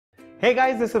Hey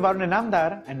guys, this is Varun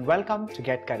Inamdar and welcome to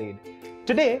Get Curried.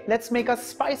 Today, let's make a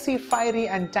spicy, fiery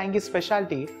and tangy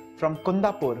specialty from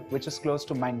Kundapur, which is close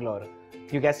to Mangalore.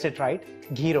 You guessed it right,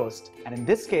 ghee roast, and in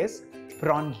this case,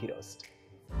 prawn ghee roast.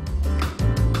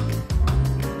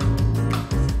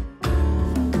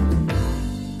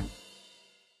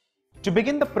 To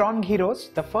begin the prawn ghee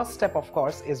roast, the first step of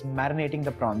course is marinating the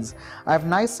prawns. I've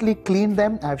nicely cleaned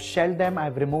them, I've shelled them,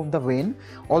 I've removed the vein.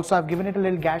 Also I've given it a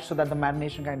little gash so that the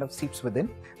marination kind of seeps within.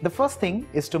 The first thing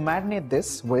is to marinate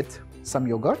this with some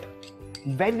yogurt.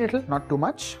 Very little, not too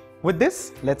much. With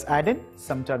this, let's add in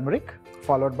some turmeric,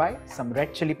 followed by some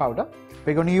red chili powder.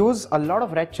 We're going to use a lot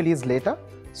of red chilies later,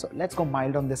 so let's go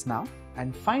mild on this now.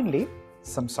 And finally,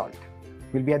 some salt.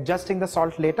 We'll be adjusting the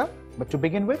salt later, but to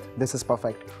begin with, this is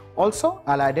perfect. Also,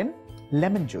 I'll add in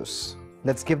lemon juice.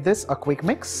 Let's give this a quick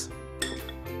mix.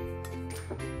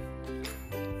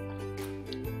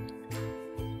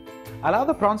 Allow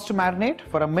the prawns to marinate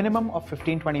for a minimum of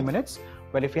 15-20 minutes.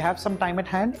 Well, if you have some time at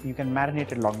hand, you can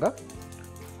marinate it longer.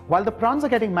 While the prawns are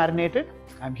getting marinated,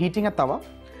 I'm heating a tawa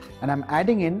and I'm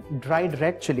adding in dried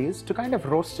red chilies to kind of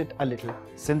roast it a little.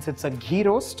 Since it's a ghee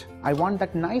roast, I want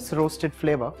that nice roasted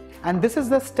flavor. And this is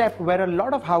the step where a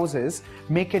lot of houses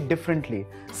make it differently.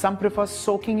 Some prefer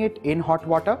soaking it in hot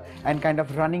water and kind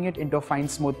of running it into a fine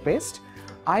smooth paste.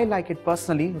 I like it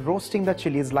personally roasting the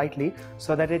chilies lightly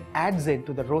so that it adds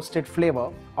into the roasted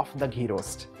flavor of the ghee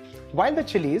roast. While the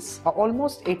chilies are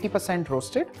almost 80%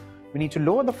 roasted, we need to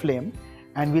lower the flame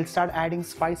and we'll start adding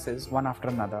spices one after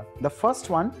another. The first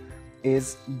one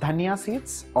is dhania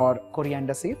seeds or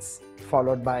coriander seeds,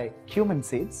 followed by cumin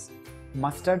seeds,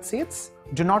 mustard seeds.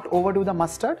 Do not overdo the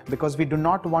mustard because we do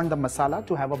not want the masala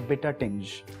to have a bitter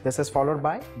tinge. This is followed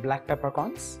by black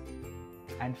peppercorns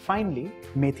and finally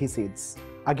methi seeds.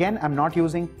 Again, I'm not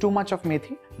using too much of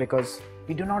methi because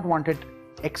we do not want it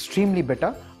extremely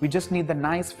bitter. We just need the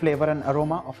nice flavor and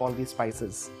aroma of all these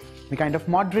spices. We kind of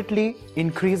moderately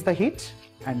increase the heat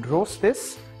and roast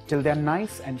this till they're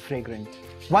nice and fragrant.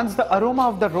 Once the aroma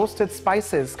of the roasted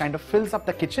spices kind of fills up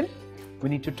the kitchen, we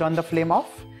need to turn the flame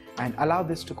off and allow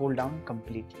this to cool down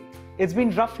completely. It's been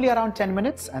roughly around 10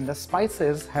 minutes and the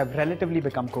spices have relatively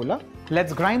become cooler.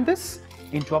 Let's grind this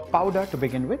into a powder to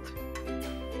begin with.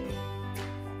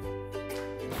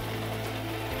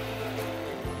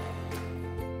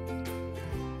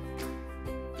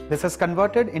 This is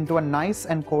converted into a nice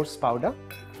and coarse powder.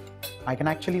 I can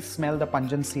actually smell the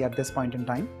pungency at this point in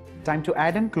time. Time to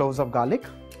add in cloves of garlic.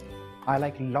 I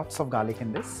like lots of garlic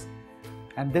in this.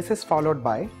 And this is followed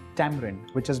by tamarind,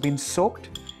 which has been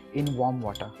soaked in warm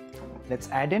water. Let's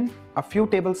add in a few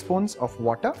tablespoons of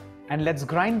water and let's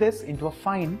grind this into a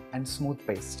fine and smooth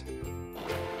paste.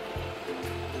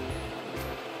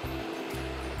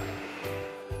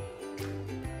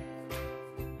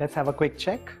 Let's have a quick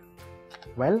check.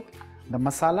 Well, the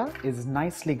masala is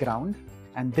nicely ground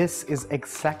and this is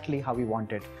exactly how we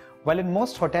want it. Well, in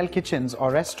most hotel kitchens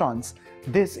or restaurants,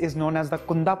 this is known as the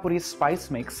Kundapuri spice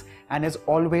mix and is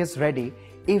always ready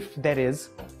if there is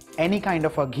any kind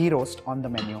of a ghee roast on the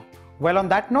menu. Well, on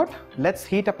that note, let's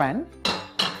heat a pan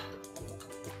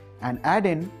and add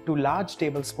in 2 large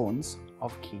tablespoons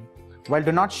of ghee. Well,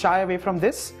 do not shy away from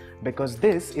this because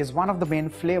this is one of the main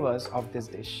flavors of this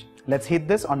dish. Let's heat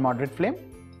this on moderate flame.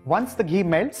 Once the ghee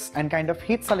melts and kind of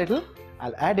heats a little,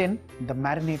 I'll add in the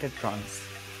marinated prawns.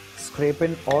 Scrape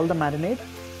in all the marinade.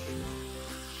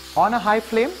 On a high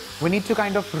flame, we need to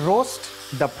kind of roast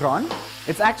the prawn.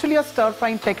 It's actually a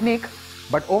stir-frying technique,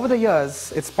 but over the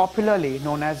years, it's popularly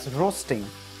known as roasting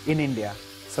in India.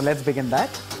 So let's begin that.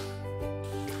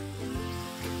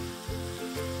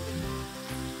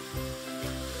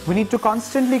 We need to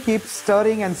constantly keep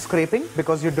stirring and scraping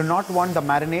because you do not want the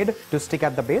marinade to stick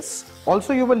at the base.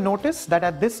 Also, you will notice that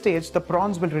at this stage, the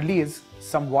prawns will release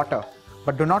some water.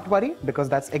 But do not worry because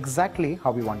that's exactly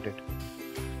how we want it.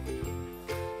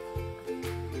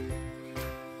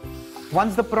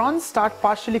 Once the prawns start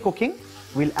partially cooking,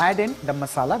 we'll add in the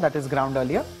masala that is ground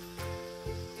earlier.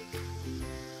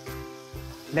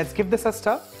 Let's give this a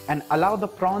stir and allow the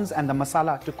prawns and the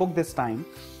masala to cook this time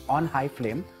on high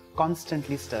flame,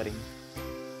 constantly stirring.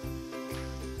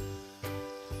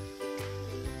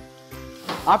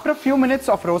 After a few minutes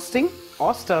of roasting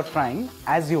or stir frying,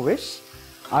 as you wish,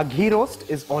 our ghee roast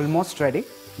is almost ready.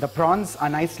 The prawns are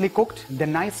nicely cooked, they're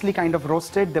nicely kind of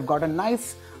roasted, they've got a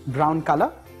nice brown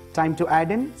color. Time to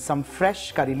add in some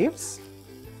fresh curry leaves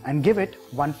and give it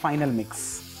one final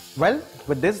mix. Well,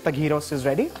 with this, the ghee roast is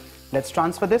ready. Let's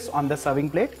transfer this on the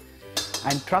serving plate.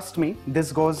 And trust me,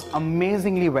 this goes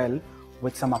amazingly well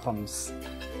with some appams.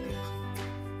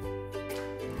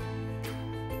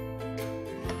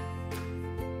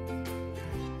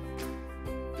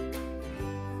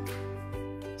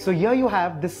 So here you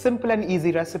have this simple and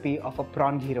easy recipe of a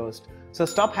prawn ghee roast. So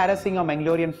stop harassing your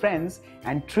Mangalorean friends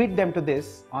and treat them to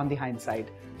this on the hindsight.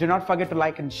 Do not forget to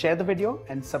like and share the video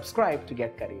and subscribe to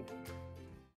get curried.